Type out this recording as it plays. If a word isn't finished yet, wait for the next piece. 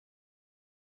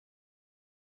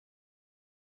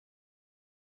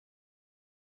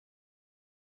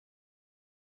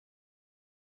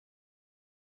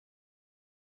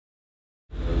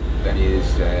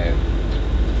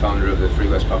founder of the Free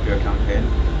West Papua Campaign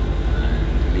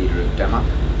and leader of DEMAC,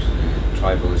 which is a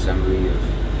tribal assembly of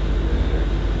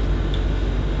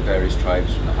various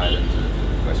tribes from the highlands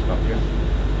of West Papua.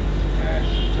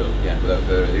 So yeah, without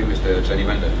further ado, Mr. Jenny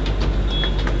Wenda.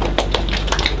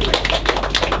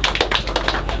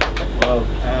 Well,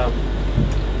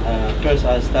 first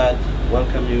I start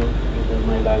welcome you with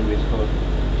my language called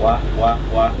Wah Wah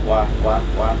Wah Wah Wah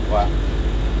Wah Wah.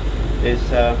 It's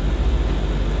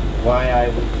why I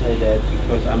would say that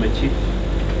because I'm a chief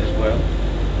as well,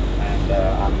 and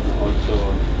I'm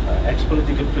also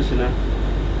ex-political prisoner,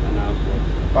 and I'm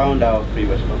founder of Free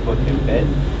West Papua Campaign,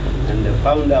 and the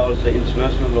founder also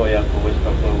international lawyer for West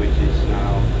Papua, which is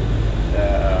now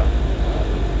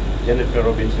Jennifer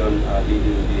Robinson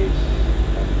leading this.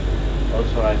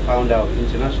 Also, I found out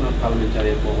international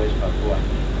parliamentarian for West Papua.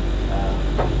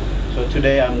 So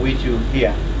today I'm with you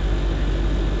here,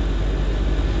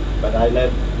 but I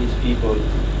left these people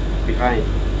behind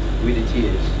with the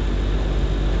tears.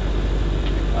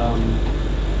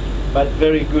 But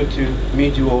very good to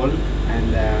meet you all,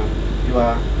 and you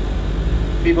are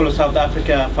people of South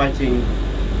Africa fighting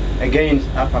against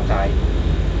apartheid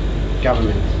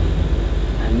government,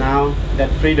 and now that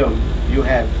freedom you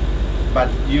have, but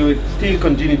you still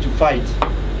continue to fight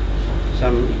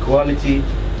some equality,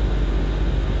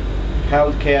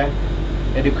 healthcare,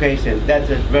 education. That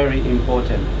is very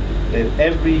important, that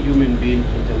every human being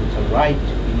has a right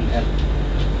to have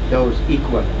those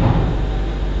equal.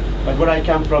 But where I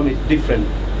come from is different.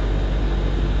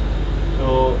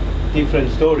 So,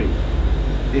 different story.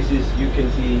 This is, you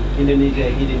can see, Indonesia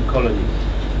hidden colonies.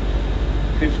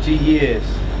 50 years,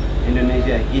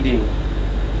 Indonesia hidden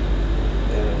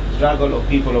struggle of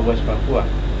people of West Papua.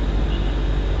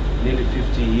 Nearly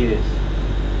 50 years.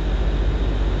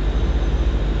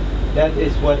 That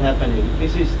is what happening.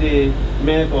 This is the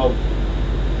map of,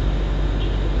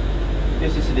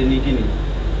 this is the New Guinea.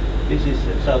 This is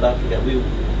South Africa.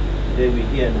 Today we're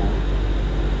here now.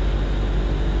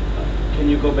 Can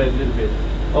you go back a little bit?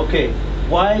 Okay.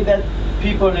 Why that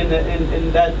people in that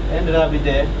ended up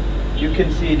there? You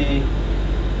can see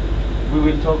we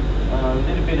will talk a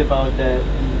little bit about that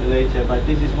later, but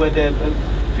this is where the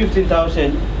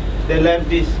 15,000, they left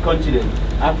this continent,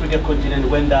 Africa continent,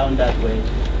 went down that way,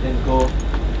 then go,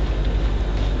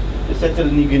 they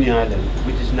settled New Guinea Island,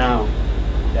 which is now,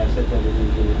 they are settled in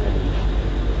New Guinea Island.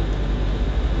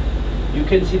 You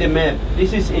can see the map.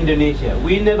 This is Indonesia.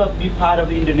 We never be part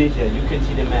of Indonesia. You can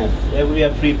see the map. We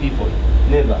are free people.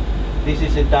 Never. This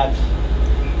is a Dutch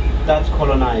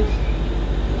colonized,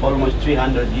 almost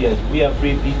 300 years. We are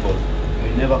free people. We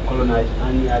never colonized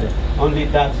any other. Only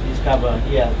Dutch discovered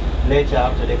here later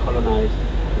after they colonized.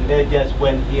 And they just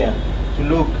went here to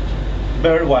look,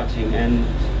 bird watching, and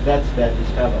that's that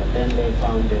discovered. Then they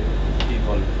found the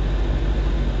people.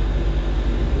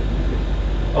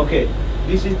 Okay.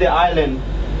 This is the island.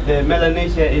 The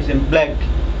Melanesia is in black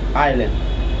island.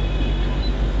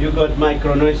 You got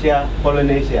Micronesia,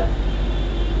 Polynesia.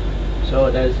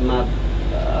 So that's map.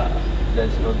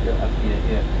 That's not up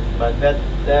here. But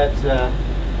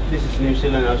this is New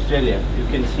Zealand, Australia. You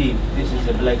can see this is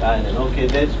a black island. Okay,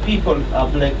 there's people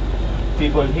black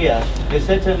people here. They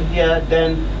settled here,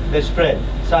 then they spread.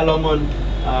 Solomon,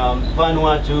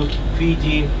 Vanuatu,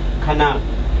 Fiji, Kanak.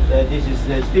 This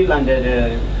is still under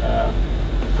the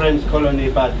French colony,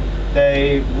 but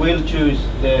they will choose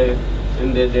the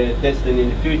destiny in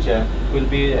the future will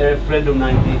be a referendum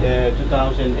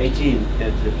 2018.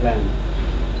 That's the plan.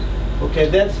 Okay,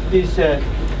 that's this.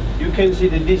 You can see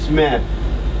this map.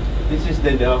 This is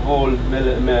the whole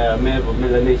map of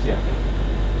Melanesia.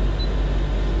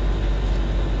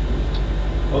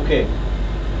 Okay.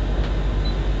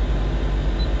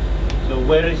 So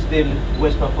where is still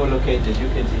West Papua located? You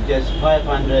can see just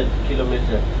 500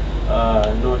 kilometers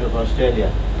north of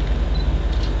Australia.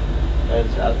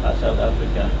 That's South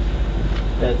Africa.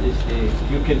 That is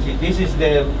you can see, this is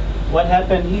what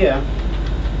happened here.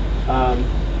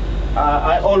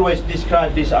 I always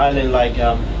describe this island like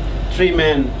 3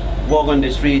 men walk on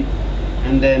the street,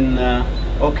 and then,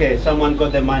 okay, someone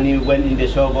got the money, went in the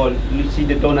shop, or you see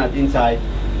the donut inside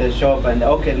the shop, and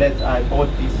okay, I bought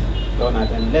this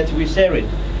donut, and we share it.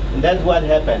 And that's what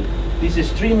happened. This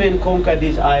is 3 men conquered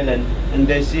this island, and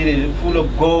they see it full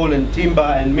of gold and timber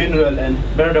and mineral and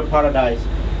bird of paradise.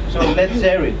 So let's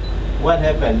share it. What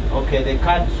happened? Okay, they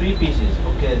cut 3 pieces.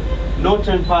 Okay,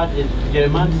 northern part is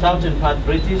German, southern part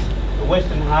British, the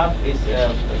western half is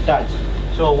Dutch.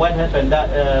 So what happened? That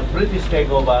British take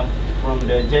over from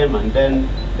the German, then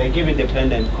they give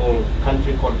independence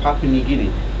country called Papua New Guinea.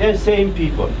 They're same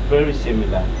people, very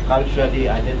similar, culturally,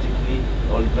 identically,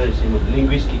 all very similar,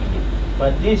 linguistically.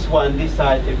 But this one, this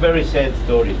side, a very sad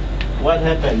story. What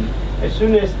happened? As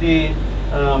soon as the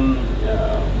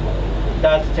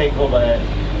Dutch take over,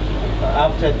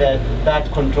 after that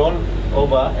Dutch control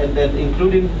over, and then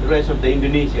including the rest of the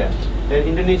Indonesia. Then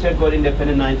Indonesia got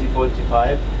independent in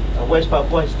 1945. West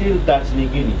Papua still Dutch New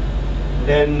Guinea.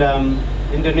 Then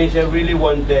Indonesia really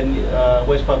wanted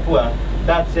West Papua.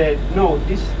 That said, no,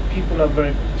 these people are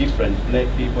very different. Black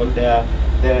people, they're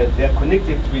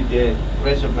connected with the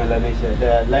rest of Melanesia.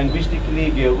 They're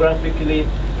linguistically, geographically,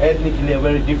 ethnically are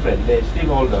very different. They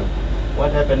still hold on.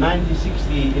 What happened?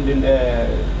 1960,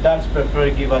 Dutch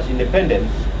prepared to give us independence,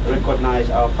 recognize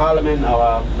our parliament,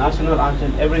 our national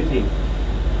anthem, everything.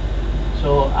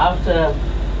 So after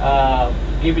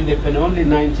giving independence only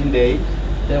 19 days,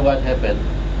 then what happened?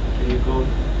 Can you go?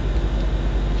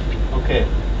 Okay,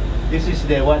 this is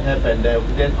what happened.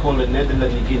 They call it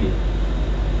Netherlands New Guinea.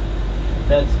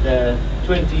 That's the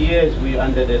 20 years we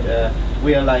under that.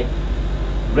 We are like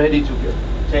ready to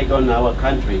take on our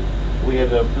country. We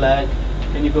have a flag.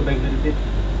 Can you go back a little bit?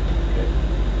 Okay.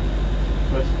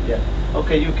 First, yeah.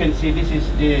 Okay, you can see this is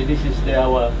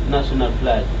our national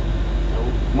flag.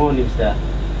 Morning star.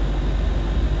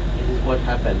 This is what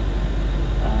happened.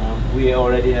 We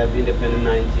already have independent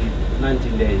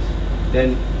 19 days.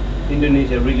 Then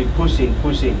Indonesia really pushing.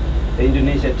 The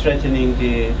Indonesia threatening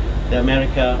the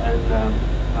America and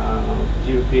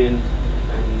European,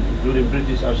 and including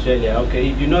British Australia.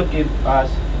 Okay, if you not give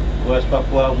us West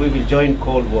Papua, we will join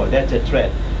Cold War. That's a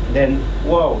threat. Then,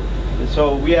 whoa.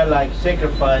 So we are like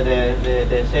sacrifice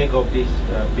the sake of this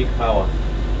big power.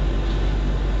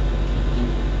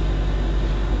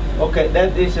 Okay,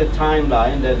 that is a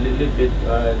timeline, that little bit,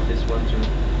 this one too.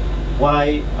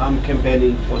 Why I'm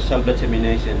campaigning for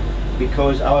self-determination?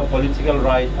 Because our political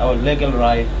right, our legal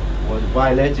right was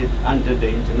violated under the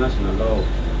international law.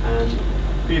 And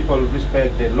people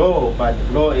respect the law, but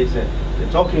law is, they're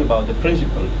talking about the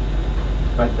principle.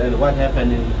 But then what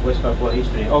happened in West Papua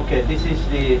history? Okay, this is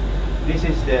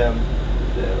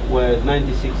where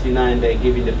 1969 they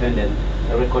give independence,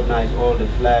 they recognize all the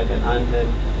flag and anthem,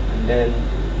 and then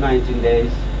 19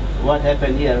 days. What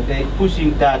happened here? They're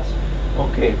pushing that.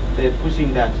 Okay, they're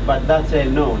pushing that, but that say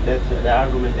no. That's the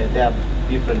argument that they are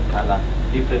different color,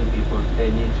 different people. They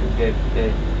need to get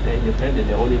their independent,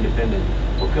 their own independence.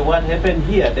 Okay, what happened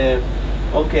here?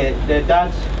 The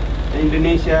Dutch,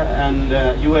 Indonesia, and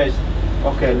U.S.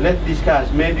 Okay, let's discuss.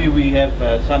 Maybe we have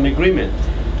some agreement,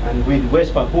 and with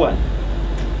West Papuan.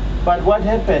 But what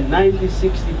happened?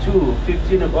 1962,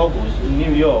 15th of August in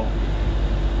New York.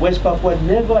 West Papua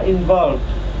never involved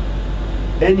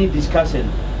any discussion,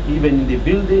 even in the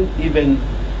building, even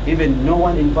no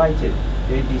one invited.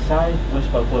 They decide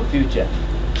West Papua future.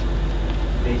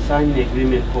 They signed an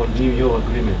agreement called New York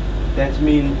Agreement. That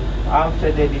means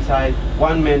after they decide,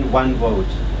 one man, one vote.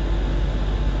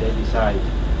 They decide.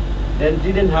 That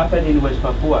didn't happen in West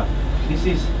Papua. This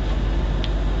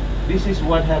is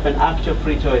what happened after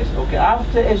free choice. Okay,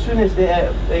 after, as soon as they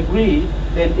agree,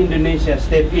 then Indonesia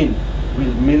step in,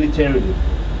 will militarily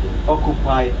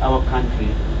occupy our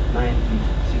country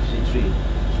 1963,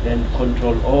 then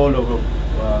control all over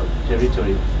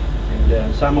territory.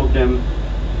 And some of them,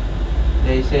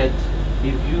 they said,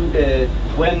 if you,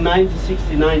 when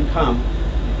 1969 come,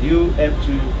 you have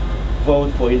to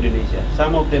vote for Indonesia.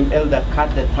 Some of them elder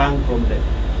cut the tongue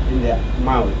in their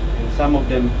mouth, and some of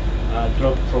them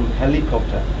dropped from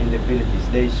helicopter in the villages.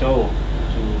 They show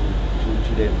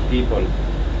to the people.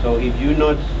 So if you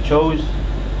not chose to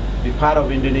be part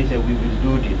of Indonesia, we will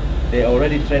do this. They're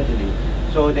already threatening.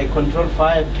 So they control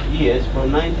 5 years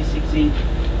from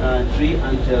 1963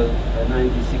 until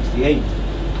 1968.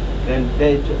 Then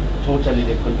they totally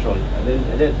they control.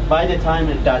 And then by the time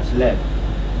the Dutch left.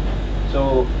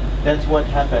 So that's what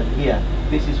happened here.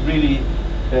 This is really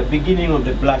the beginning of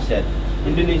the bloodshed.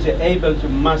 Indonesia able to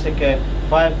massacre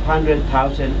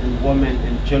 500,000 women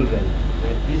and children.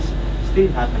 This is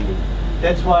still happening.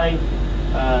 That's why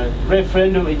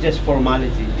referendum is just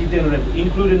formality.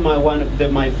 Including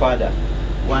my father,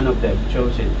 one of them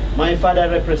chosen. My father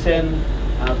represents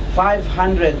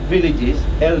 500 villages,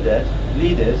 elders,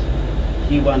 leaders.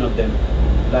 He one of them,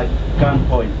 like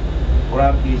gunpoint,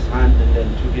 grabbed his hand and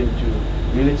then took him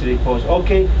to military post.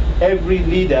 Okay, every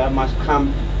leader must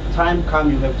come. Time come,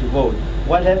 you have to vote.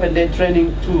 What happened? They're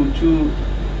training two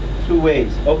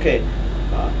ways. Okay,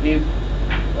 if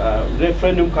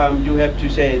referendum come, you have to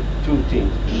say two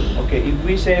things. Okay, if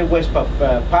we say West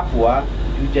Papua,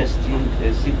 you just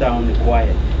sit down and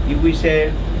quiet. If we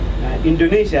say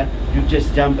Indonesia, you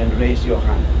just jump and raise your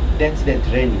hand. That's the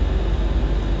training.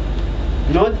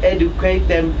 Not educate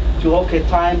them to, okay,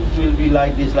 time will be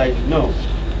like this, like, no.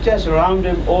 just around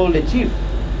them all the chief.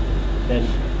 Then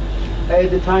at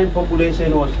the time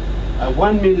population was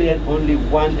 1 million, only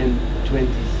 1 in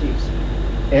 26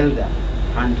 elder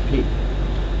handpicked.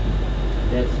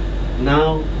 That's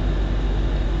now,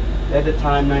 at the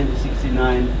time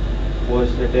 1969 was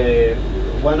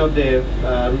one of the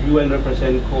UN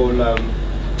representatives called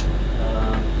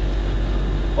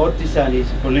Ortizanis,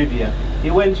 Bolivia. He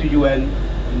went to UN,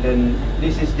 and then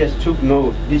this is just took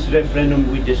note. This referendum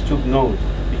we just took note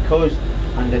because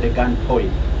under the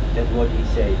gunpoint. That's what he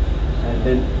said. And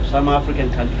then some African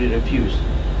country refused.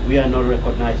 We are not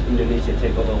recognized. Indonesia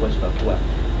take over West Papua,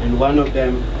 and one of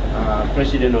them,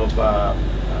 president of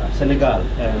Senegal,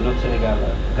 not Senegal,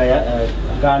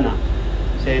 Ghana,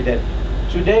 said that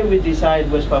today we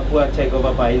decide West Papua take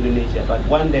over by Indonesia, but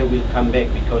one day we'll come back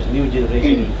because new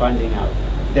generation is finding out.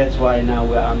 That's why now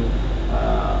I'm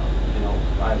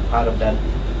part of that.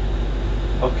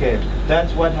 Okay,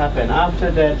 that's what happened.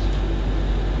 After that,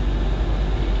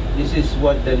 this is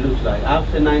what they look like.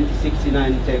 After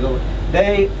 1969 takeover,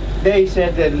 they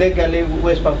said that legally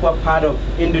West Papua part of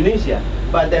Indonesia,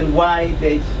 but then why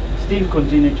they still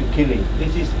continue to killing?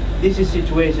 This is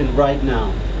situation right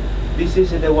now. This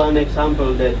is the one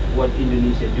example that what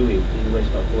Indonesia doing in West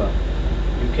Papua.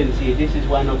 You can see this is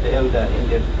one of the elder in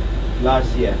the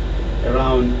last year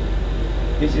around.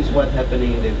 This is what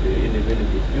happening in the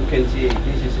villages. You can see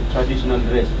this is a traditional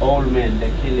dress. All men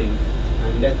they're killing,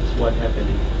 and that is what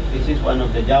happening. This is one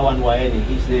of the Jawan Waeni.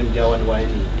 His name Jawan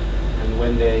Waeni. And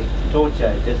when they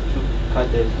torture, just to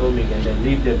cut their stomach and then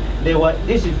leave them.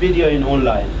 This is video in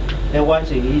online. They're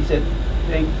watching. He said,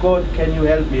 "Thank God, can you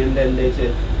help me?" And then they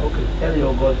said, "Okay, tell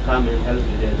your God come and help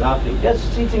you." They're laughing,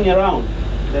 just sitting around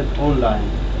that online.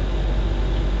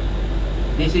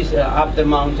 This is up the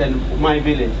mountain, my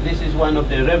village. This is one of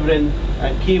the Reverend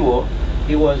Kiwo.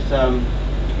 He was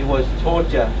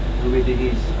tortured with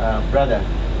his brother.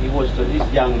 He was this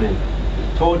young man,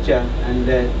 torture and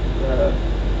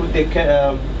put the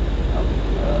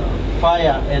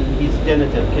fire in his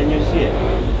genital. Can you see it?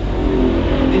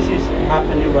 This is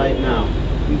happening right now.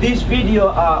 These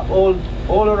videos are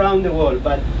all around the world,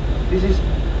 but this is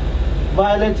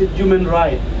violated human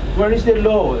rights. Where is the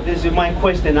law? This is my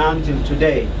question until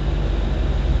today.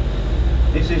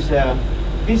 This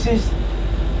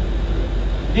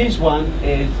one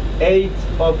is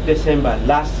 8th of December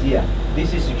last year.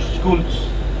 This is school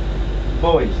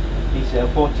boys. He's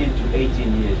 14 to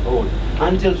 18 years old.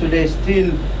 Until today,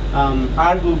 still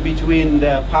argue between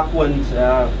the Papuans,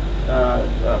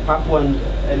 Papuan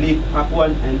elite,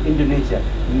 Papuan and Indonesia.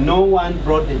 No one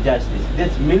brought the justice.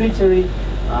 This military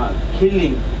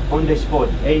killing on the spot,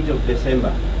 8th of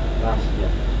December last year.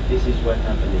 This is what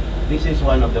happening. This is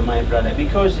one of my brother.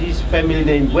 Because his family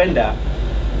named Wenda,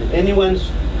 anyone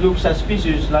looks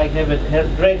suspicious, like have a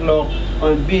dreadlock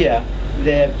on beer,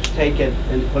 they have taken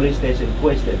in the police station,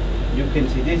 questioned. You can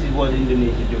see this is what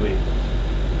Indonesia doing.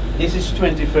 This is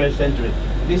 21st century.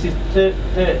 This is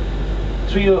 3rd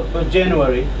of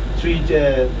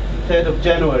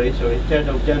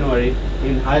January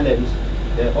in Highlands.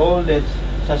 All that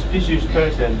suspicious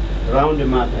person round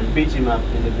him up and beat him up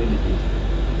in the villages.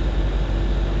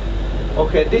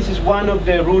 Okay, this is one of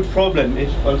the root problem.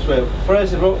 It's also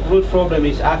first root problem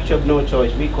is act of no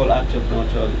choice. We call act of no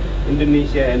choice.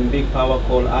 Indonesia and big power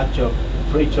call act of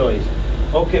free choice.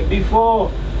 Okay,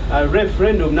 before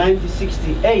referendum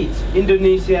 1968,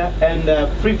 Indonesia and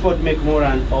Freeport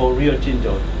McMoran or Rio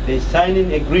Tinto, they signed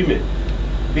an agreement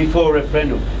before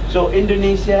referendum. So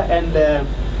Indonesia and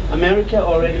America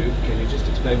already. Can you just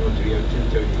explain what Rio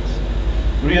Tinto is?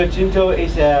 Rio Tinto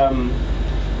is I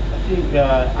think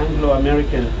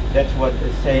Anglo-American. That's what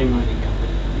the same. Mining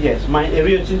company. Yes,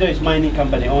 Rio Tinto is mining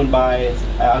company owned by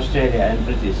Australia and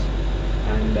British.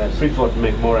 And Freeport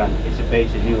McMoran is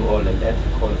based in New Orleans. That's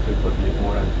called Freeport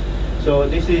McMoran. So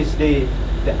this is the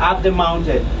up the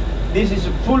mountain. This is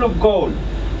full of gold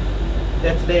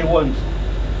that they want,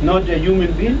 not a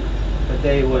human being, but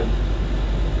they want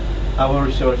our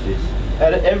resources.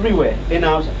 Everywhere in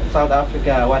our South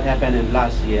Africa, what happened in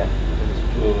last year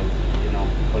to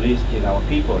police kill our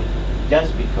people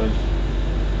just because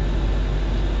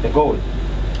the gold.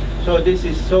 So this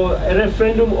is a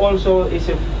referendum also is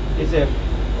a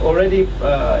already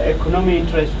economic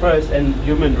interest first and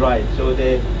human rights. So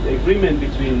the agreement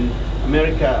between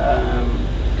America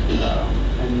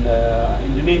and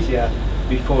Indonesia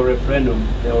before referendum,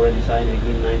 they already signed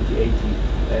agreement 1980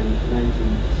 and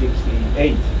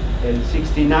 1968 and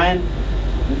 69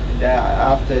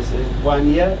 after 1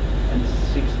 year and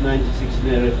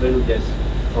 1969 referendum just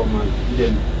from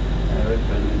hidden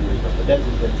referendum. But that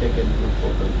is the second group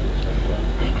for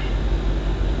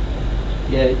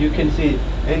Yeah, you can see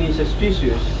any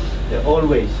suspicious, they all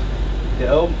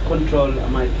control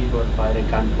my people by the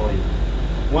gunpoint.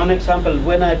 One example,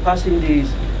 when I passing these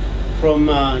from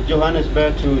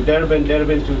Johannesburg to Durban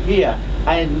to here,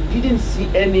 I didn't see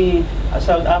any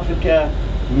South Africa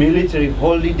military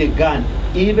holding the gun,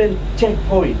 even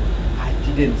checkpoint, I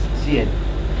didn't see it.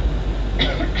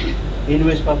 In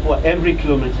West Papua, every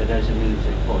kilometer there's a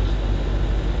military post.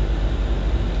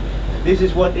 This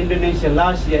is what Indonesia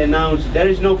last year announced. There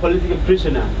is no political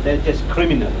prisoner, they're just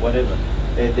criminal, whatever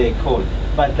they call.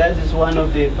 But that is one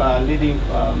of the leading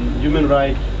human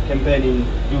rights campaign in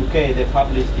UK. They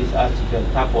published this article,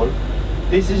 Tapol.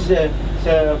 This is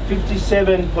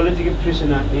 57 political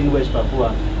prisoner in West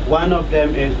Papua. One of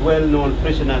them is well-known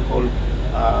prisoner called,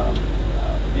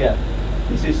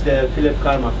 this is the Philip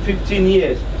Karma, 15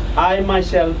 years. I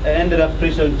myself ended up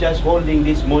prison just holding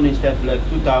this morning stuff like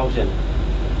 2000.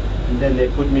 And then they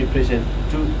put me in prison.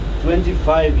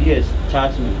 25 years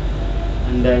charged me.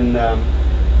 And then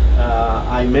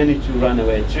I managed to run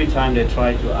away. 3 times they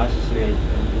tried to assassinate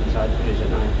inside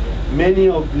prison. Many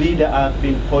of leaders have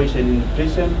been poisoned in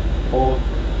prison or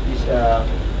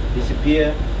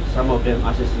disappear. Some of them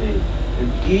assassinated.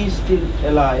 And he's still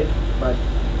alive, but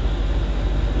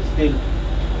still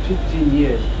 15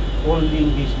 years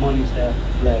holding this money star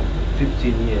flag.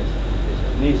 15 years.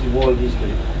 This is world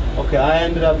history. Okay, I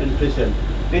ended up in prison.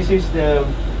 This is the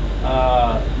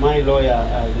my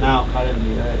lawyer now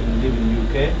currently live in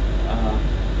UK.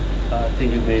 I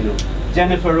think you may know.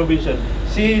 Jennifer Robinson.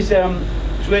 She is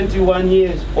 21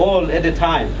 years old at the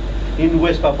time in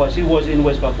West Papua. She was in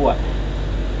West Papua.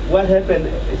 What happened?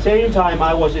 At the same time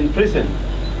I was in prison.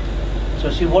 So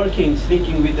she working,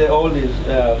 sneaking with all these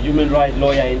human rights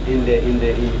lawyer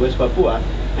in West Papua.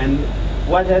 And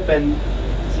what happened?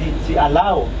 They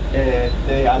allow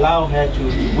her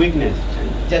to witness,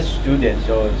 just students,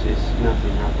 so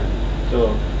nothing happened.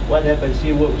 So what happened?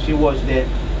 She was there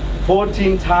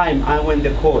 14 times. I went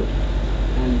to court,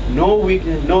 and no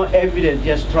witness, no evidence,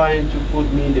 just trying to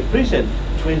put me in the prison.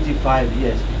 25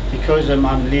 years because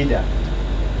I'm leader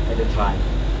at the time.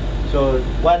 So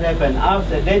what happened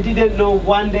after? They didn't know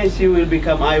one day she will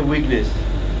become eyewitness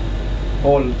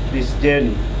all this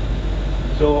journey.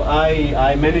 So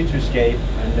I managed to escape,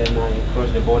 and then I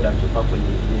crossed the border to Papua New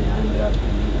Guinea. I ended up in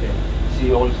the UK.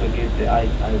 She also gave the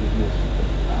eyewitness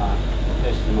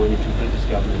testimony to British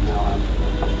government. Now I'm in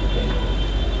the UK.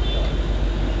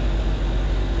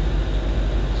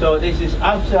 So this is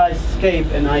after I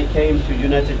escaped and I came to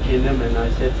United Kingdom and I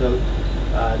settled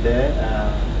there.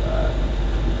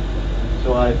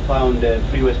 So I found the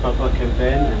Free West Papua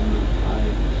Campaign, and I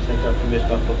set up the West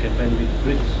Papua Campaign with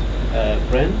British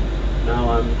friends.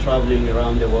 Now I'm traveling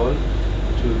around the world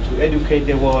to educate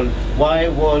the world. Why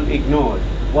world ignored?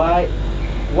 Why?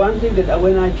 One thing that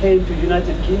when I came to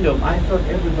United Kingdom, I thought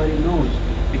everybody knows,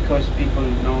 because people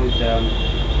knows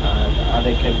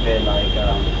other campaign like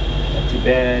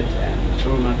Tibet and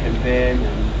Burma campaign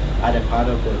and other part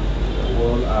of the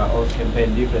world are all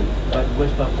campaign different. But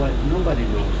West Papua, nobody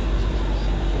knows.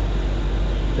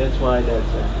 That's why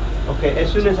that's. Okay,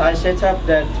 as soon as I set up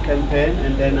that campaign,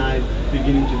 and then I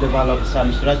beginning to develop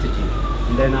some strategy,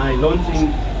 and then I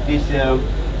launching this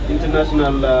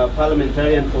international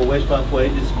parliamentarian for West Papua,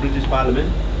 this British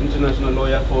Parliament, international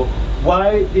lawyer for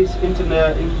why this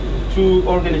two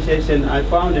organization I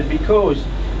founded, because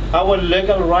our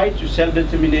legal right to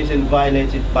self-determination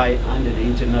violated by under the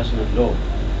international law.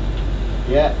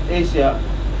 Yeah, Asia,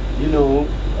 you know.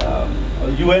 A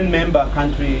UN member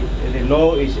country, the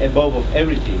law is above of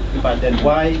everything. But then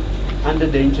why, under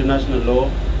the international law,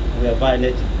 they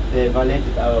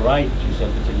violated our right to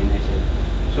self-determination?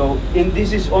 So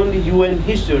this is only UN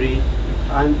history,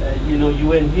 and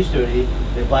UN history,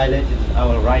 they violated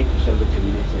our right to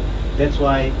self-determination. That's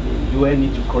why UN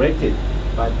need to correct it,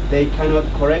 but they cannot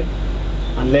correct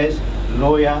unless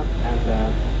lawyer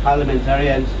and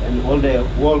parliamentarians and all the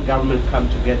world government come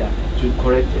together to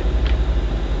correct it.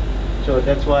 So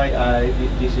that's why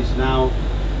this is now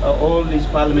all these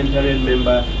parliamentarian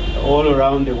members all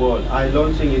around the world. I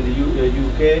launching in the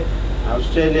UK,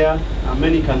 Australia,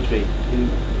 many countries, in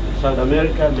South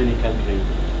America, many countries.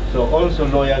 So also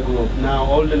lawyer group. Now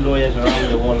all the lawyers around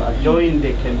the world are joining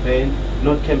the campaign,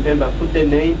 not campaign, but put their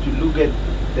name to look at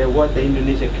what the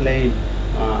Indonesia claim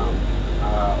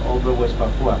over West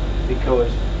Papua,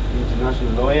 because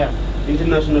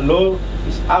international law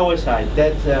is our side.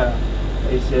 That's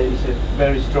is a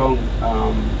very strong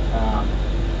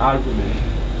argument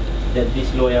that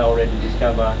this lawyer already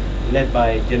discovered, led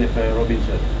by Jennifer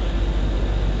Robinson.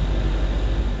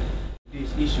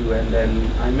 This issue, and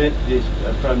then I met this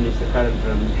Prime Minister, current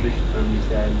Prime Minister, British Prime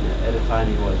Minister, and at the time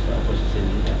he was opposition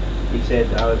leader. He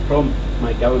said, I will prompt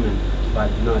my government,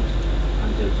 but not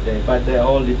until today. But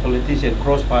all the politicians,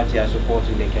 cross-party, are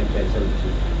supporting the campaign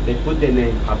services. They put their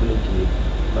name publicly,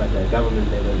 but the government,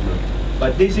 they will not.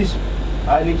 But this is,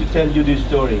 I need to tell you this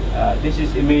story. This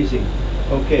is amazing.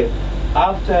 Okay,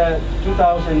 after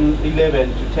 2011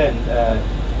 to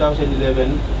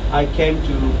 2011, I came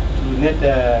to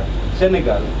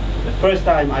Senegal. The first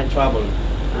time I traveled,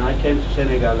 I came to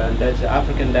Senegal, and that's the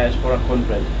African Diaspora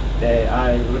Conference.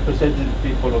 I represented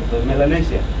people of the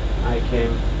Melanesia. I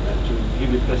came to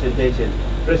give a presentation.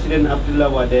 President Abdullah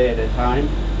was there at the time.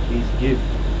 He gave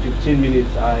 15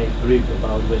 minutes. I briefed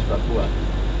about West Papua.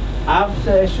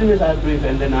 As soon as I briefed,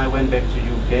 and then I went back to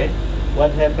UK.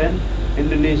 What happened?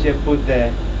 Indonesia put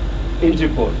the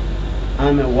Interpol.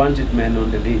 I'm a wanted man on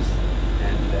the list,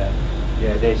 and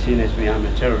yeah, they seen as me. I'm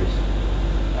a terrorist.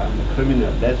 I'm a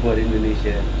criminal. That's what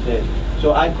Indonesia said.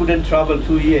 So I couldn't travel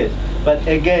 2 years. But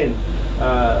again,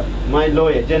 my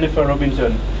lawyer, Jennifer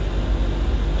Robinson,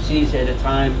 she at the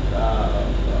time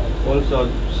also,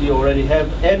 she already have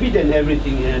evidence,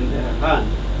 everything in her hand.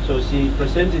 So she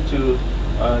presented to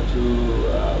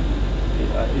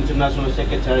International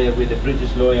Secretariat with a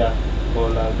British lawyer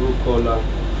called a group called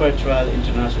Fair Trial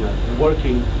International,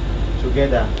 working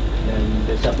together, and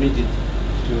they submitted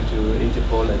to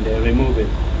Interpol, and they removed it.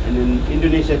 And in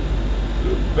Indonesia,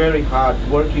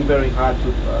 working very hard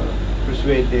to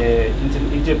persuade the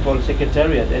Interpol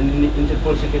Secretariat, and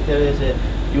Interpol Secretariat said,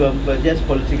 you have just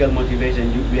political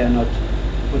motivation, we are not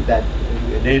put that,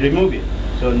 they remove it.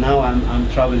 So now I'm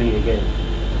traveling again.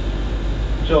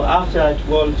 So after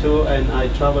World Tour, and I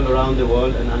travel around the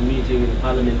world, and I'm meeting in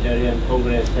parliamentarian,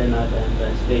 Congress, Senate,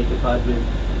 and State Department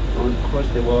across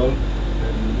the world,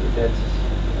 and that's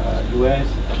US,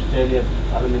 Australia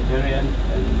parliamentarian,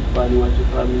 and Vanuatu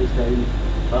Prime Minister in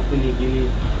Papua New Guinea.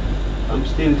 I'm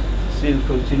still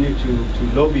continue to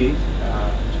lobby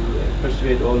to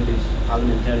persuade all these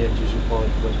parliamentarians to support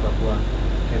West Papua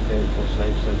Campaign for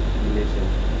slaves and elimination.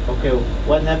 Okay,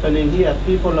 what happening here?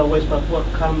 People of West Papua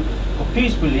come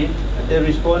peacefully. Their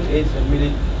response is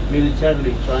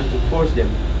militarily trying to force them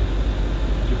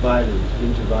to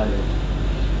into violence.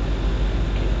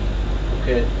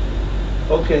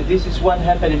 Okay, this is what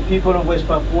happened. People of West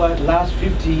Papua, last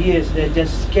 50 years, they're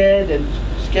just scared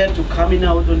to coming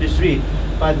out on the street.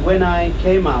 But when I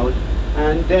came out,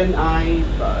 and then I,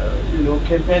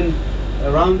 campaigned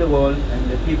around the world,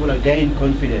 and the people are gaining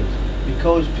confidence,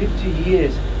 because 50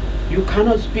 years, you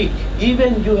cannot speak.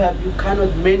 Even you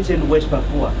cannot mention West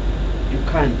Papua. You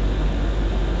can't.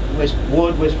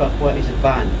 Word West Papua is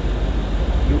banned.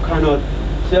 You cannot.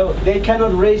 So they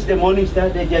cannot raise the Morning Star.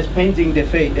 They're just painting the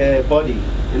body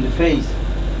and the face.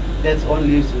 That's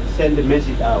only to send the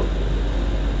message out.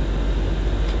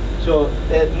 So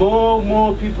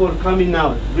more people coming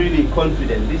out, really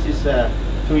confident. This is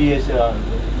 2 years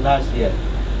last year.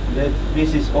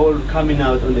 This is all coming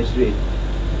out on the street.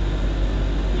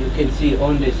 You can see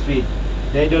on the street,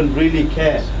 they don't really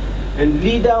care. And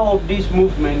leader of this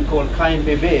movement called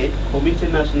KMPB,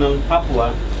 Komite Nasional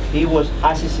Papua, he was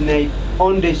assassinated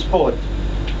on the spot.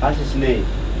 Assassinated.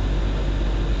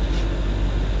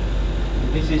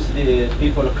 This is the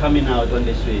people coming out on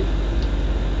the street.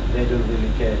 They don't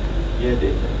really care.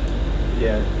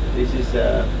 This is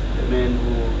the man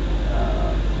who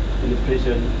in the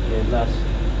prison last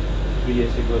 3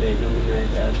 years ago. They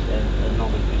nominated as a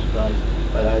Nobel Peace Prize,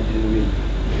 but I didn't win.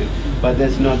 But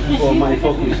that's not for my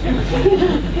focus.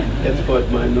 That's not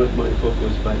my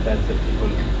focus, but that's the people.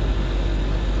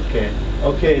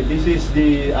 Okay. This is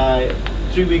the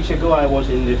 3 weeks ago I was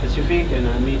in the Pacific, and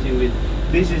I'm meeting with.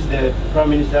 This is the Prime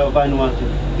Minister of Vanuatu.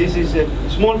 This is a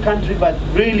small country, but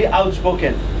really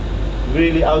outspoken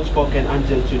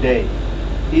until today.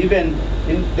 Even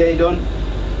they don't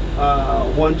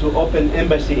want to open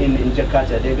embassy in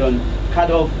Jakarta. They don't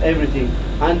cut off everything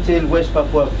until West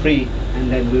Papua free, and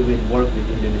then we will work with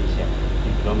Indonesia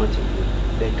diplomatically.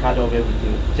 They cut off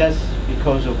everything just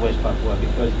because of West Papua,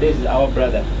 because this is our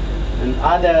brother. And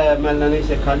other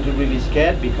Melanesia countries really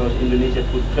scared because Indonesia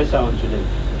put pressure onto them,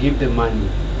 give them money,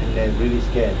 and they're really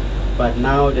scared. But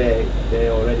now they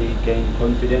already gain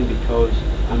confidence because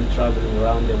I'm traveling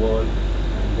around the world,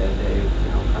 and they're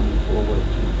now coming forward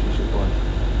to support,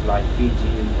 like Fiji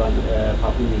and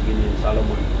Papua New Guinea and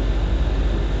Solomon.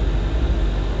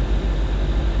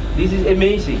 This is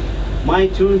amazing. My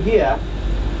tour here,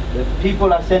 the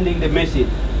people are sending the message.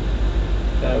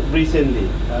 Recently,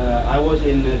 I was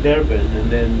in Durban, and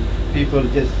then people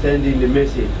just sending the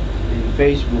message in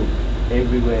Facebook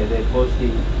everywhere. They're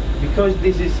posting because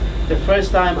this is the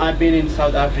first time I've been in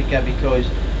South Africa, because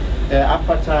the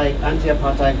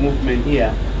anti-apartheid movement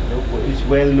here is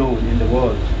well known in the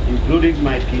world, including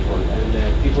my people and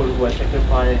the people who are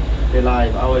sacrificing their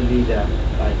life. Our leader,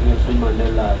 like Nelson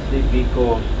Mandela, Steve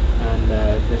Biko, and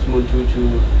Desmond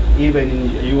Tutu, even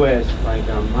in the US, like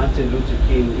Martin Luther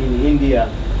King, in India,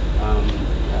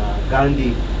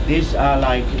 Gandhi. These are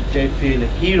like, they feel a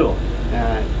hero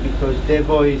because their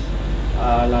voice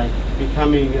are like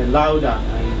becoming louder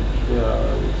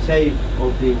and safe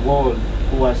of the world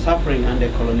who are suffering under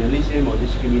colonialism or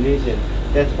discrimination.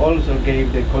 That also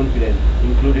gave the confidence,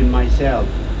 including myself.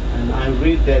 And I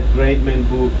read that great man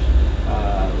book,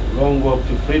 Long Walk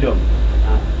to Freedom.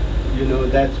 You know,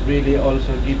 that's really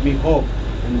also give me hope.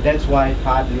 And that's why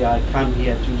partly I come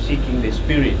here to seeking the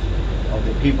spirit of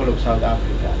the people of South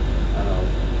Africa.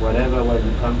 Whatever where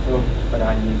you come from, but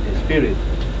I need the spirit.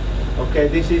 Okay,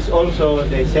 this is also,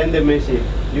 they send a message.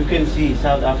 You can see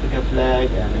South Africa flag,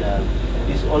 and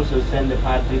this also send a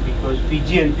partly because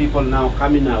Fijian people now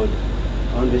coming out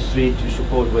on the street to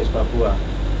support West Papua.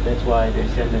 That's why they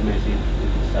send a message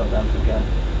to South Africa.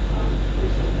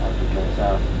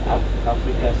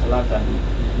 Africa, Selatan,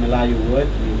 Melayu word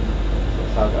means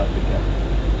South Africa.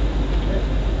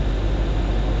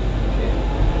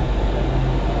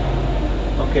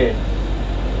 Okay.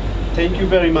 Thank you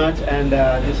very much, and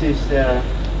this is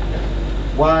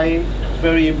why it's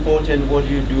very important what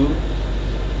you do.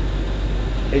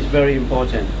 It's very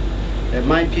important.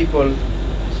 My people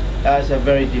are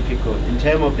very difficult in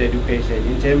terms of the education,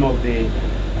 in terms of the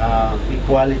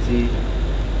equality.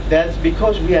 That's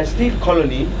because we are still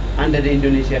colony under the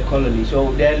Indonesia colony.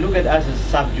 So they look at us as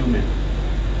subhuman.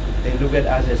 They look at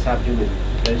us as subhuman.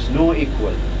 There's no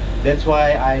equal. That's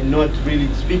why I'm not really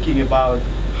speaking about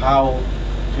how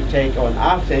to take on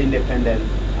after independence.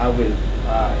 I will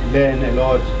learn a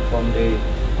lot from the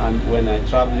when I'm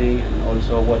traveling, and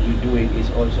also what you're doing is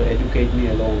also educate me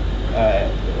along,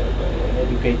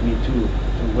 educate me too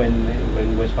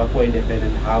when West Papua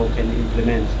independent, how can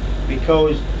implement,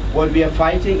 because what we are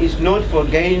fighting is not for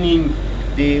gaining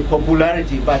the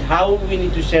popularity, but how we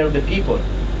need to serve the people.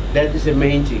 That is the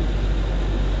main thing.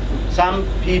 Some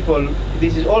people,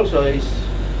 this is also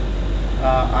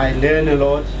I learn a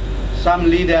lot. Some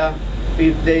leader,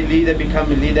 if the leader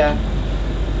become a leader,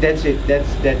 that's it.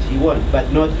 That he wants.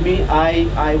 But not me.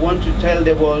 I want to tell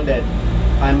the world that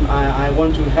I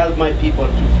want to help my people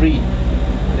to free.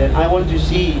 Then I want to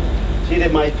see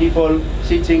that my people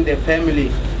sitting, their family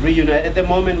reunite. At the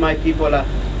moment, my people are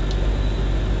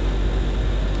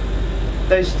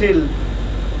they're still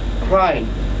crying.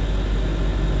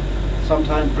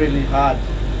 Sometimes really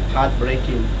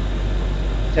heartbreaking.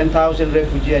 10,000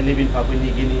 refugees live in Papua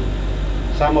New Guinea.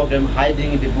 Some of them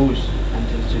hiding in the bush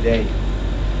until today.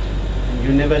 And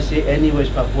you never see any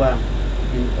West Papua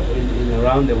in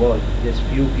around the world. There's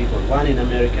few people. One in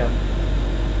America,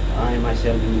 I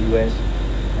myself in the US.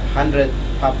 100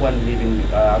 Papuan live in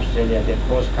Australia. They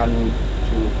cross canoe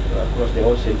to across the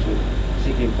ocean to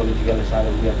seeking political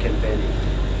asylum. We are campaigning.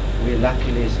 We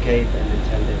luckily escape and then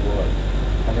tell the world.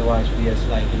 Otherwise, we are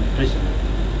like in prison.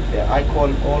 I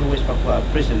call all West Papua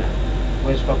a prisoner.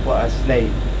 West Papua a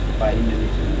slave by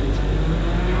Indonesian military.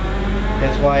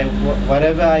 That's why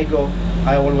wherever I go,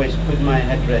 I always put my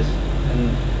headdress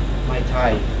and my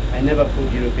tie. I never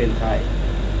put European tie.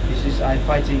 This is I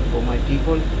fighting for my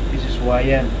people. This is who I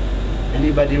am.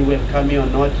 Anybody who will come here or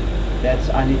not, that's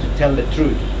I need to tell the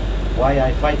truth. Why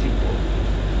I fighting for?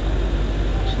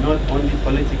 It's not only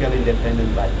political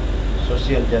independence, but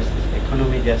social justice,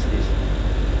 economic justice,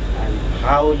 and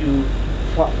how you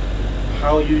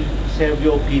serve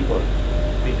your people.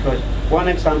 Because one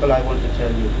example I want to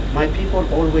tell you, my people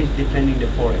always depending the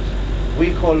forest.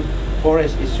 We call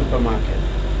forest is supermarket.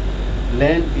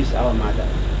 Land is our mother.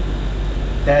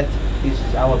 That is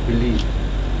our belief.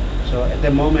 So at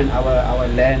the moment our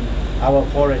land, our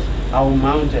forest, our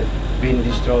mountain being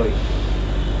destroyed.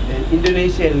 The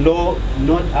Indonesian law,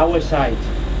 not our side.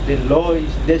 The law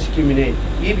is discriminate.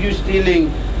 If you're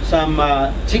stealing some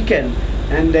chicken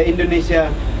and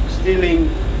Indonesia stealing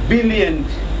 $billions,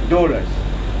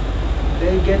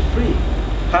 they get free.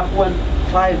 Papuan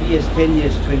 5 years, 10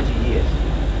 years, 20 years.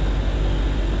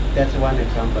 That's one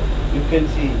example. You can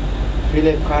see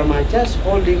Philip Karma just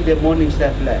holding the Morning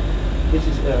Star flag. This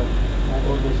is I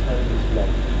always carry this flag.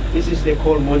 This is the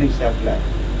called Morning Star flag.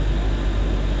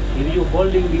 If you're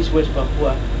holding this West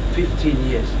Papua 15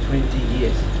 years, 20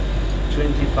 years,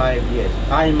 25 years,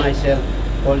 I myself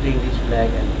holding this flag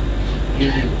and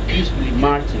giving peacefully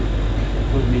marching,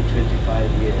 it put me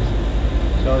 25 years.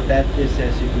 So that is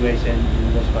the situation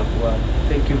in West Papua.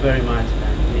 Thank you very much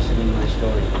for listening to my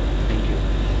story. Thank you.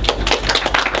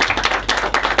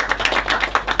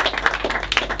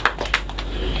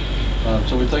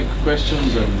 So we take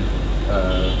questions and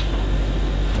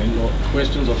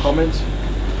questions or comments.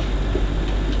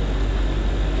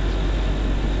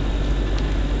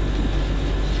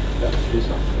 Yeah, please.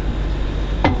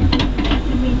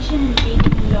 You mentioned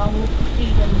reading Long Walk to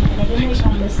Freedom, and I don't know if I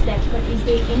missed that, but is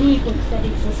there any books that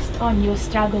exist on your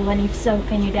struggle, and if so,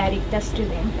 can you direct us to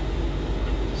them?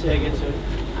 Say again, sir.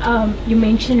 You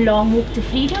mentioned Long Walk to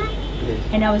Freedom, Yes.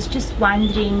 and I was just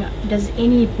wondering, does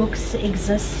any books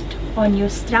exist on your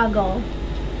struggle,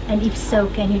 and if so,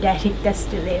 can you direct us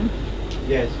to them?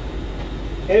 Yes.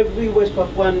 Every West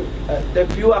Papuan, the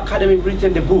few academic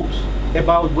written the books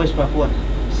about West Papua,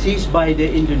 seized by the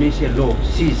Indonesian law,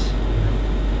 seized.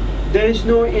 There is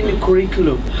no in the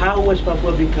curriculum how West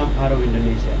Papua become part of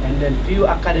Indonesia, and then few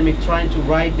academic trying to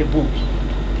write the books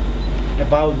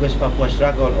about West Papua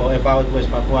struggle or about West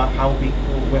Papua, how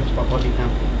West Papua become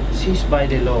seized by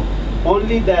the law.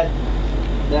 Only that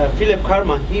Philip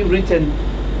Karma, he written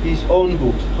his own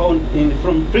books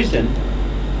from prison.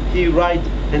 He write,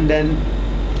 and then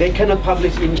they cannot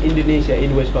publish in Indonesia,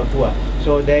 in West Papua,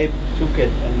 so they took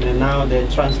it, and now they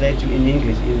translate to in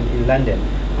English in London.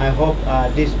 I hope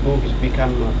this book has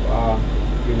become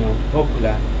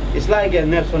popular. It's like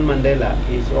Nelson Mandela.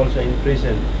 He's also in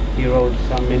prison. He wrote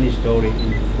some many stories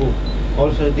in his book.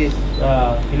 Also, this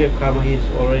Philip Karma, he's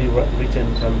already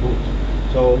written some books.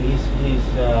 So he's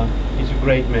a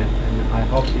great man, and I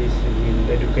hope he will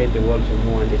educate the world to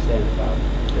more understand about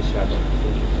the struggle.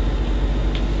 Thank you.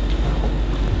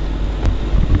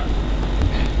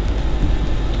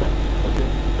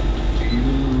 Do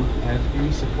you have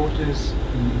any supporters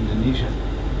in Indonesia?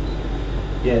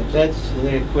 Yeah, that's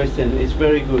the question. It's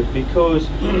very good, because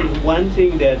one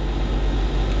thing that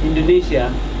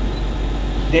Indonesia,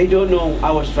 they don't know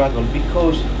our struggle,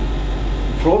 because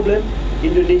problem,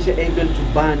 Indonesia able to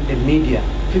ban the media.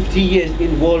 50 years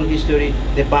in world history,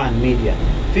 they ban media.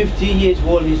 50 years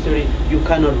world history, you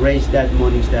cannot raise that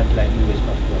money stuff like in West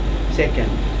Papua. Second,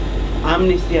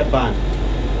 amnesty ban.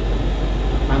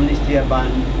 Amnesty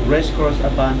ban, Red Cross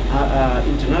ban,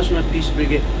 International Peace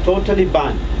Brigade, totally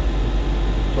banned.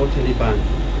 Totally banned.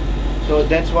 So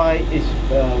that's why it's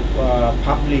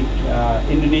public,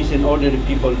 Indonesian ordinary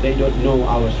people, they don't know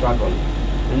our struggle.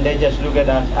 And they just look at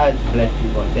us as black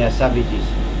people. They are savages.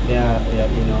 They are,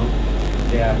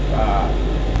 they are,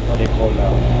 what they call,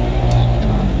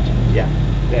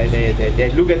 they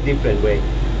look at different way.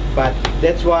 But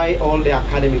that's why all the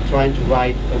academics trying to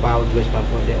write about West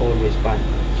Papua, they always ban.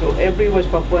 So every West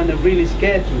Papuan are really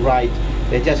scared to write.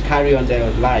 They just carry on their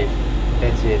life.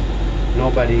 That's it.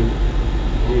 Nobody,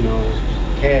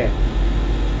 care.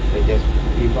 They just,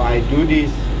 if I do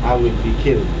this, I will be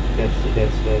killed. That's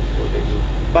what they do.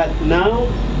 But now,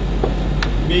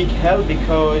 big help,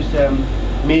 because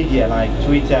media like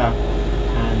Twitter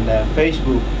and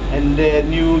Facebook and the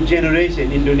new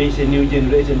generation, Indonesian new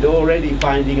generation, they're already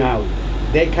finding out.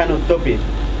 They cannot stop it.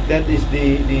 That is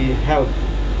the help.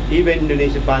 Even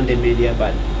Indonesia banned the media,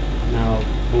 but now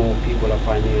more people are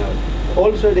finding out.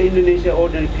 Also, the Indonesia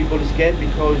ordinary people is scared,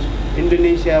 because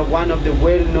Indonesia, one of the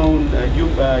well-known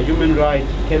human rights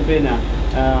campaigner,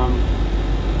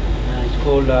 it's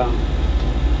called,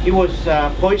 he was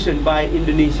poisoned by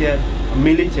Indonesia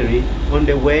military on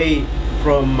the way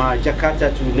from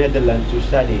Jakarta to Netherlands to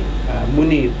study.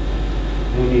 Munir,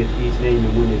 his name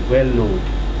is Munir, well-known.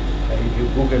 If you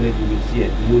Google it, you will see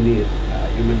it, Munir,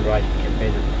 human rights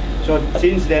campaigner. So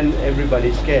since then,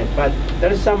 everybody's scared. But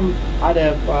there are some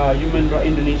other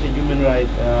Indonesian human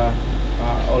rights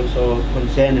also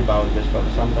concerned about West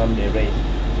Papua. Sometimes they raise.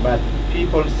 But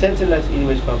people, settlers in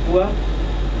West Papua,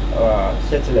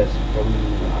 settlers from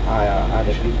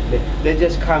other people, they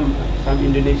just come, some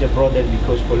Indonesia brought them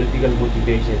because political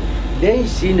motivation. They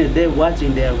seen it, they're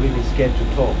watching, they are really scared to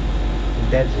talk.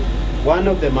 That's it. One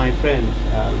of my friends,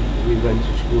 we went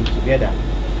to school together.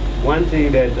 One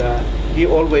thing that he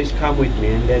always come with me,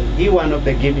 and then he one of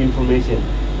the give information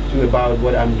to about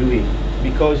what I'm doing,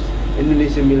 because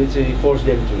Indonesian military forced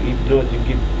them to.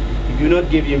 If you not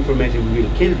give information, we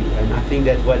will kill you. And I think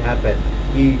that's what happened.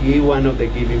 He one of the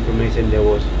give information. There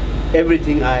was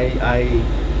everything I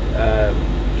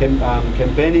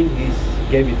campaigning. He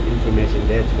gave it information.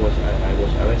 That was I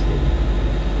was arrested.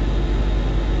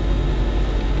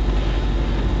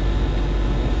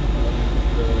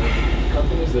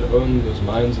 Companies that own those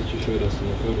mines that you showed us in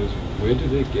the photos, where do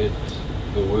they get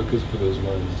the workers for those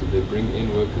mines? Do they bring in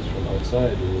workers from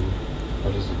outside, or how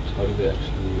do they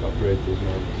actually operate those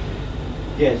mines?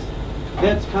 Yes,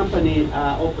 that company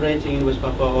operating in West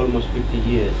Papua almost 50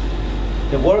 years.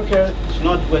 The worker is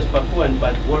not West Papuan,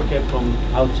 but worker from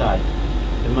outside,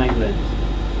 the migrants.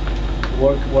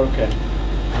 Worker.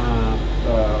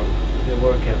 the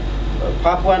worker.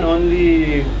 Papuan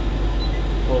only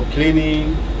for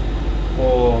cleaning,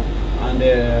 for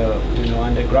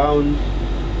underground.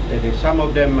 Some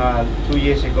of them 2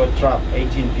 years ago trapped,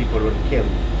 18 people were killed.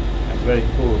 Very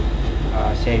poor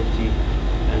safety,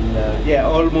 and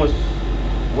almost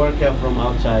worker from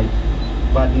outside.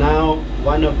 But now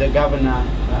one of the governor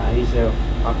is a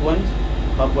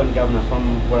Papuan governor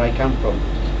from where I come from.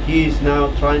 He is now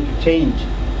trying to change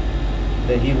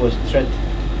that he was threatened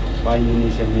by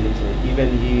Indonesian military.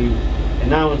 Even he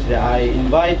announced that I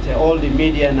invite all the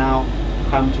media now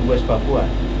come to West Papua.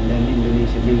 And then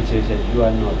Indonesian military said, you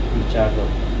are not in charge of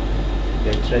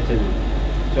the threatening.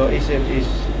 So it's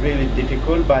really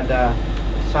difficult, but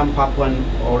some Papuan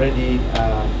already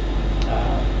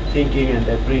thinking, and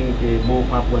they bring more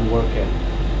Papuan workers.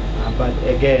 But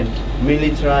again,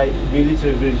 military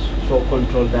will so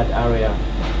control that area,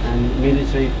 and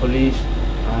military, police,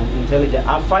 and intelligence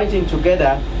are fighting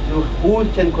together to who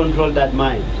can control that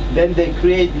mine. Then they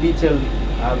create little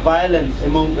violence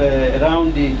among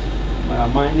around the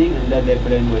mining, and then they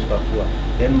blame West Papua.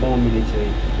 Then more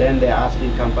military. Then they're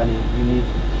asking company, you need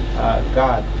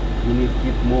guard, you need to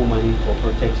give more money for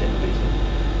protection reasons.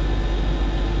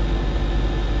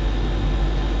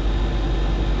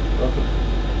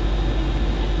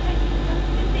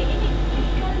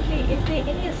 Is there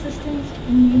any assistance,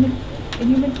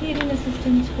 humanitarian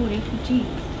assistance for refugees?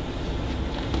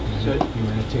 So,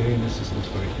 humanitarian assistance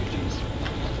for refugees.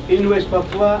 In West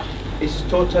Papua, it's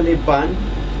totally banned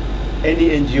any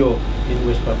NGO in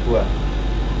West Papua.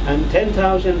 And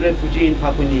 10,000 refugees in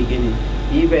Papua New Guinea,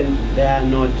 even they are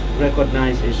not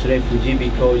recognized as refugee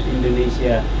because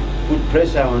Indonesia put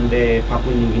pressure on the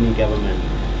Papua New Guinea government.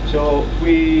 So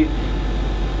we,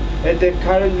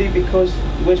 currently, because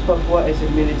West Papua is a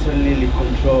militarily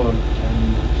controlled,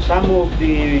 and some of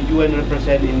the UN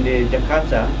represent in the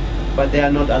Jakarta, but they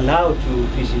are not allowed to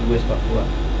visit West Papua.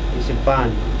 It's a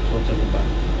ban, totally ban.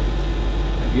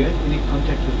 Have you had any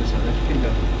contact with the South African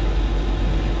government?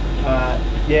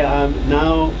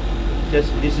 Now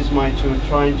this is my tool,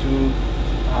 trying to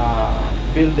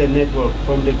build a network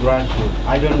from the grassroots.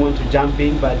 I don't want to jump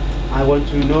in, but I want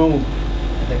to know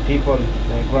the people,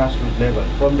 the grassroots level,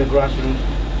 from the grassroots,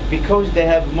 because they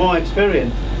have more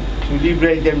experience to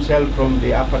liberate themselves from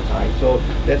the apartheid. So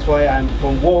that's why I'm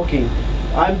from walking.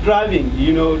 I'm driving,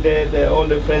 you know, all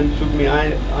the friends took me,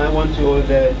 I want to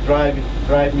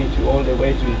drive me to all the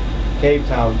way to Cape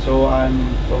Town. So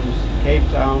I'm from Cape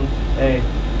Town,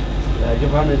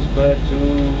 Johannesburg to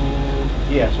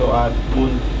here. So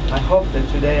I hope that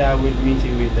today I will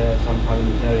meeting with some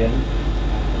parliamentarian,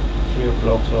 3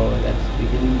 o'clock, so that's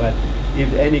beginning. But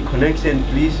if any connection,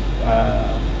 please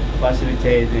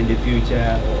facilitate in the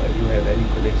future, or if you have any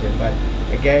connection. But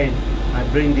again, I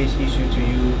bring this issue to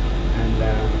you, and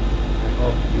I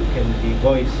hope you can be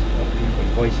voice of people,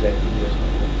 voiceless in US.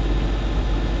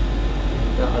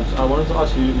 I wanted to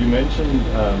ask you, you mentioned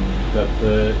that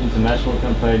the international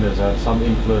campaign has had some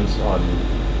influence on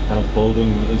kind of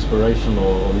building inspiration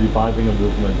or reviving a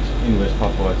movement in West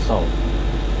Papua itself.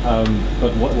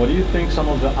 But what do you think some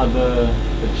of the other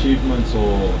achievements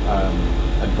or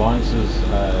advances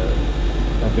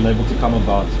have been able to come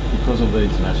about because of the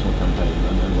international campaign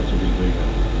and what you've been doing?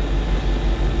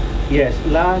 Yes,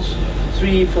 last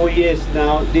 3-4 years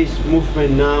now, this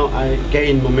movement now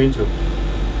gained momentum.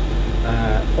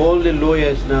 All the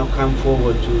lawyers now come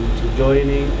forward to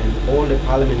joining, and all the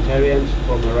parliamentarians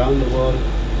from around the world,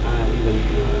 even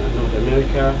North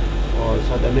America or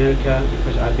South America,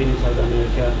 because I've been in South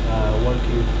America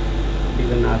working.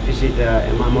 Even I visit a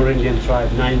Amerindian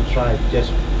tribe, 9 tribes,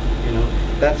 just, you know,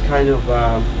 that's kind of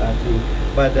thing.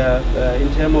 But in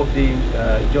terms of the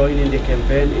joining the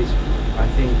campaign, I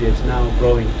think there's now a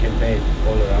growing campaign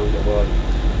all around the world.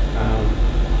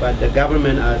 But the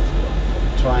government are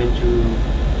trying to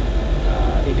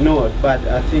ignore it. But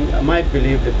I think, I might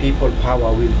believe the people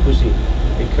power will push it,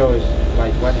 because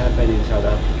like what happened in South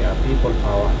Africa, people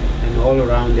power, and all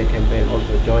around the campaign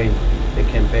also join the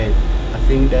campaign. I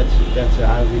think that's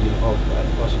I really hope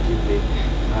positively.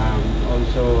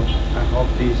 Also, I hope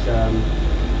this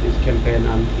campaign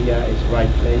here is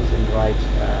right place and right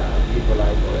people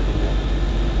I've already met.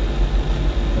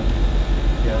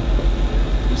 Yeah,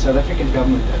 the South African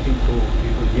government, I think for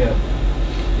people here,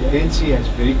 the ANC has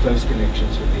very close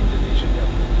connections with the Indonesian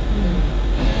government.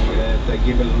 And they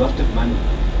give a lot of money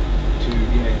to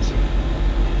the ANC.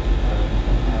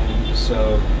 And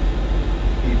so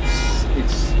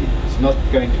it's not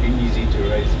going to be easy to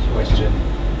raise this question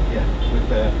with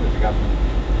the government.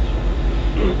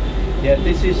 Yeah,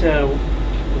 this is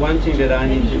one thing that I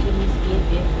need to...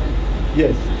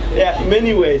 Yes. Yeah, in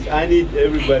many ways, I need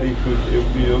everybody could,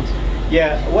 you know.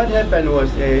 Yeah, what happened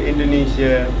was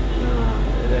Indonesia,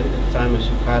 at the time of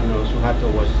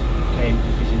Suharto came to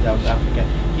visit South Africa.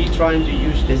 He trying to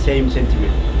use the same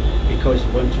sentiment because he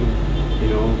want to,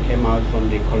 came out from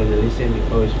the colonialism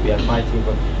because we are fighting.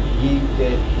 But he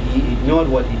ignored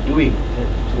what he's doing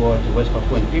toward the West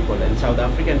Papuan people and South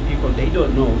African people. They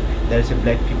don't know there's a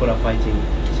black people are fighting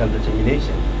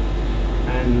self-determination.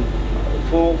 And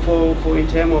for in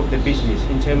terms of the business,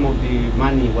 in terms of the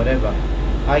money, whatever,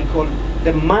 I call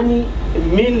the money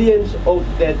millions of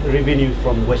that revenue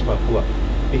from West Papua,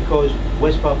 because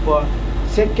West Papua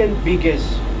second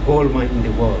biggest gold mine in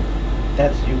the world.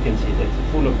 That's, you can see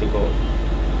that's full of the gold.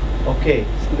 Okay,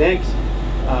 next,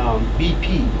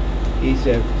 BP is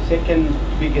the second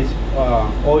biggest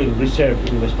oil reserve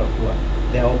in West Papua.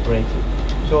 They're operating.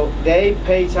 So they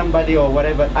pay somebody or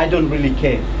whatever, I don't really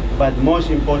care. But most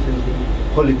importantly,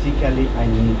 politically, I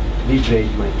need to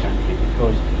liberate my country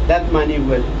because that money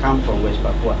will come from West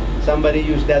Papua. Somebody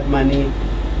use that money,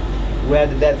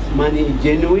 whether that money is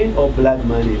genuine or blood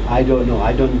money, I don't know.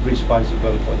 I don't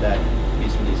responsible for that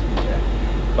business in there.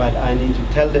 But I need to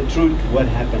tell the truth, what's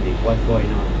happening, what's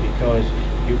going on, because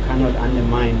you cannot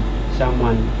undermine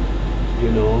someone,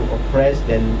 oppressed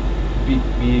and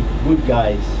be good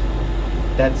guys.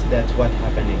 That's what's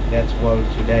happening. That's world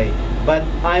today. But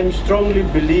I strongly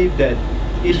believe that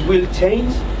it will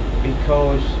change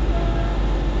because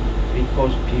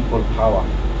people power.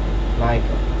 Like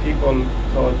people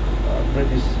thought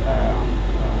British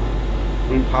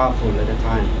very powerful at the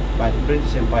time, but the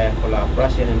British Empire collapsed,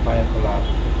 Russian Empire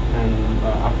collapsed, and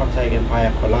apartheid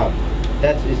Empire collapsed.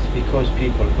 That is because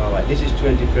people power. This is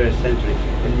 21st century,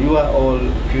 and you are all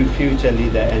future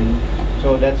leader, and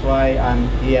so that's why I'm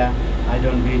here. I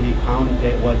don't really count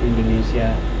what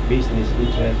Indonesia business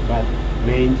interest, but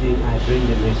main thing I bring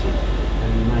the message,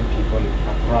 and my people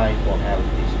are crying for help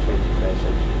this 21st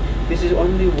century. This is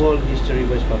only world history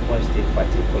West Papua is still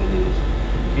fighting colonialism.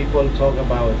 People talk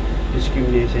about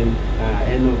discrimination,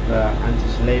 end of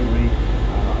anti-slavery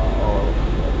or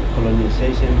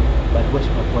colonization, but West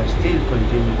Papua still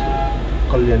continue to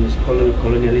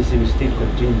colonialism still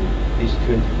continue this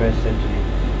 21st century.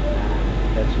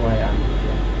 That's why I'm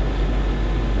here.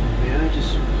 May I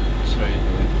just, sorry,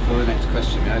 before the next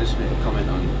question, may I just make a comment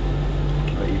on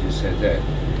what you just said there?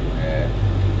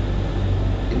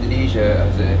 Indonesia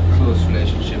has a close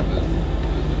relationship with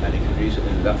many countries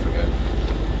in Africa.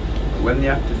 When the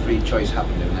Act of Free Choice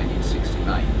happened in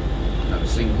 1969, not a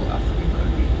single African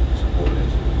country supported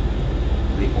it.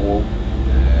 They all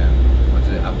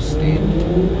abstained.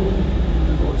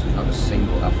 The votes, not a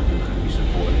single African country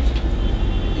supported it.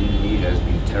 Indonesia has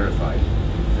been terrified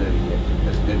for 30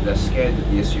 years. They're scared that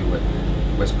the issue with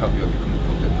West Papua becomes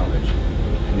public knowledge,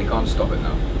 and they can't stop it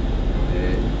now.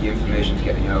 The information's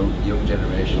getting out, the young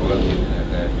generation all over the internet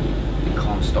there, they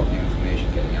can't stop the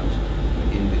information getting out.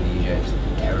 Indonesia is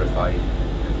terrified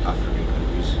of African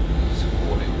countries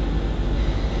supporting,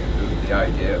 the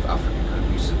idea of African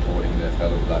countries supporting their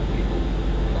fellow black people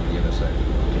on the other side of the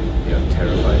world. They are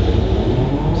terrified.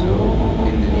 So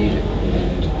Indonesia,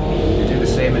 and they do the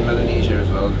same in Melanesia as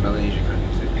well. The Melanesian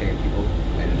countries, they pay people,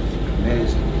 and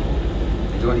amazingly,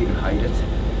 they don't even hide it.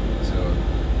 So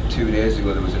 2 days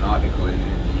ago there was an article in the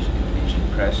Indonesian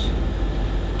press.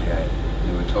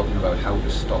 They were talking about how to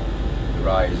stop the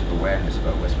rise of awareness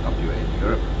about West Papua in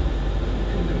Europe.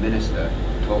 And the minister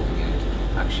talking in it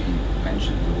actually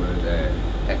mentioned the word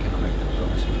economic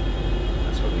diplomacy.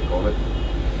 That's what they call it.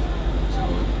 So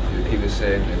he was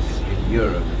saying that in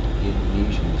Europe, the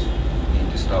Indonesians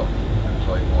need to start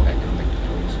employing more economic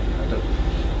diplomacy.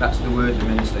 That's the word the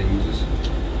minister uses.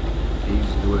 He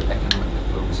uses the word economic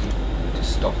diplomacy to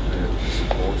stop the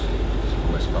support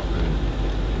for West Papua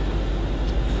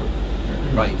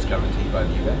rights guaranteed by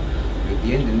the UN. But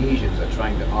the Indonesians are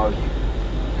trying to argue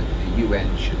that the UN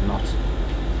should not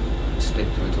stick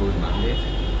to its own mandate,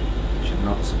 should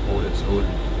not support its own,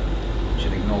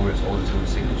 should ignore all its own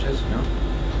signatures,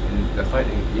 And they're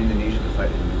fighting, the Indonesians are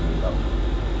fighting a losing battle.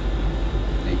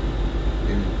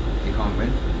 They can't win.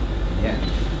 In the end,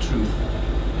 it's the truth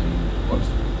and what's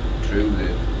true,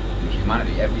 the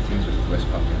humanity, everything's with the West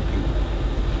Papuan people.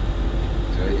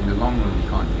 So in the long run, they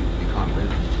can't win.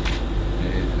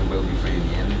 They will be free in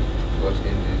the end, but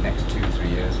in the next 2-3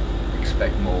 years,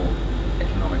 expect more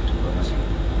economic diplomacy,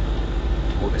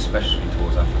 especially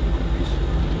towards African countries.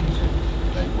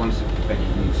 Like once the penny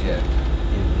leaves here,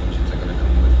 the Indonesians are going to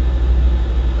come with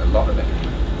a lot of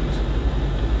economic diplomacy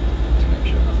to make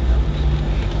sure nothing happens.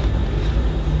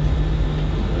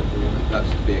 That's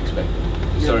to be expected.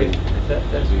 Sorry.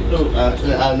 No,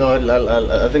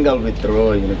 I think I'll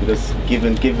withdraw. Because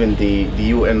given the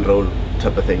UN role,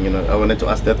 type of thing. You know, I wanted to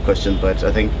ask that question, but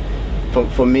I think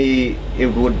for me it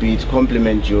would be to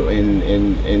complement you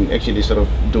in actually sort of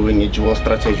doing a dual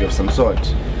strategy of some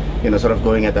sort. You know, sort of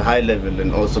going at the high level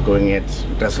and also going at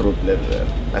grassroots level.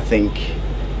 I think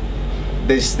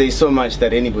there's so much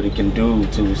that anybody can do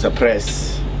to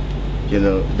suppress, you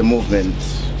know, the movement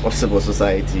of civil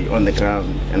society on the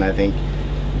ground. And I think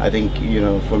you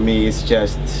know, for me it's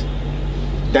just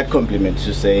that compliment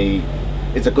to say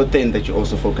it's a good thing that you're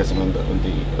also focusing on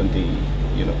the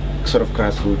you know, sort of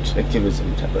grassroots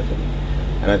activism type of thing.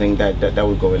 And I think that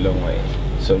will go a long way.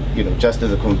 So, you know, just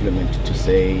as a compliment to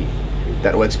say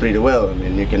that works pretty well. I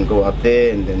mean, you can go up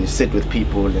there and then you sit with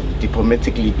people and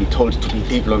diplomatically be told to be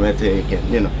diplomatic, and,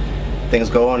 you know, things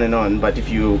go on and on. But if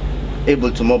you're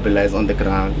able to mobilize on the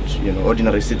ground, you know,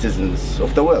 ordinary citizens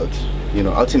of the world, you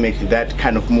know, ultimately that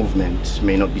kind of movement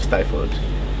may not be stifled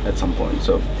at some point.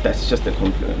 So that's just a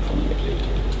compliment from me.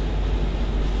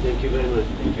 Thank you very much.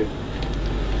 Thank you.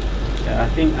 I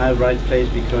think I'm right place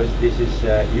because this is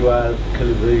you are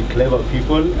very clever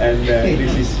people, and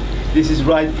this is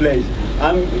right place.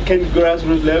 Can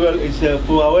grassroots level is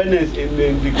for awareness in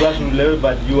the grassroots level,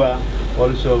 but you are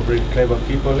also very clever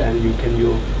people, and you can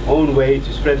your own way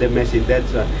to spread the message.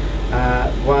 That's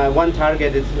one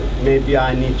target is maybe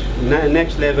I need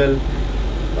next level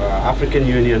African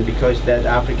Union, because that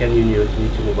African Union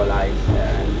need to mobilize,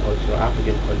 and also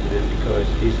African continent, because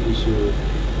this issue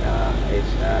is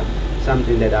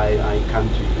something that I come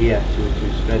to here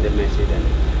to spread the message.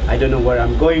 And I don't know where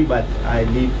I'm going, but I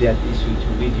leave that issue to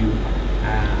with you.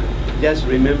 Just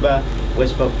remember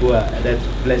West Papua, that's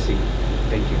blessing.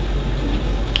 Thank you.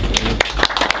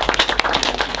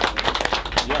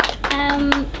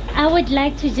 I would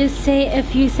like to just say a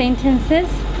few sentences.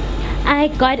 I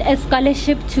got a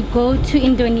scholarship to go to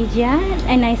Indonesia,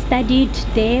 and I studied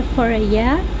there for a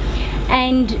year.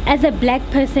 And as a black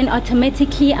person,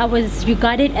 automatically I was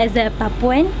regarded as a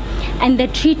Papuan, and the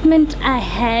treatment I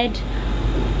had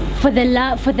for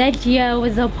that year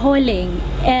was appalling.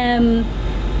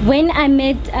 When I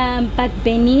met Pak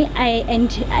Benny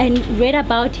and read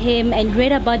about him and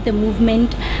read about the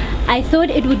movement, I thought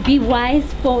it would be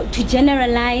wise to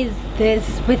generalize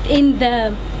this within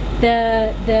the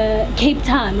Cape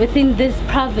Town, within this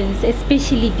province,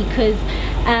 especially because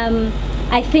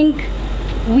I think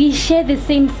we share the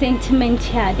same sentiment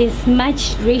here. There's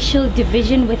much racial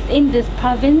division within this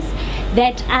province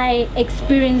that I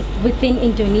experienced within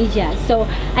Indonesia. So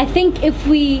I think if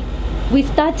we're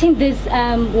starting this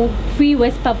Free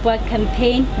West Papua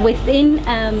campaign within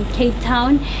Cape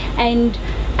Town, and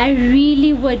I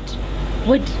really would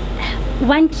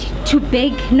want to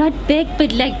beg, not beg,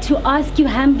 but like to ask you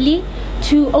humbly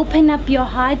to open up your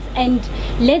hearts and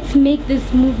let's make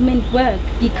this movement work,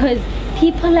 because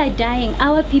people are dying,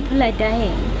 our people are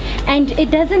dying, and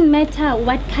it doesn't matter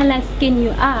what color skin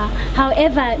you are.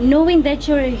 However, knowing that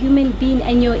you're a human being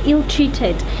and you're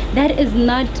ill-treated, that is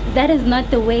not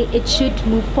the way it should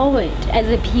move forward as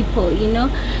a people, you know.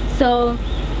 So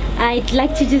I'd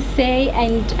like to just say,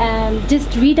 and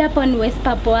just read up on West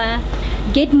Papua,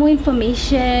 get more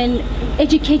information,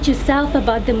 educate yourself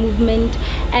about the movement,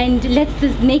 and let's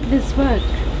just make this work.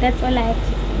 That's all I have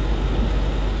to say.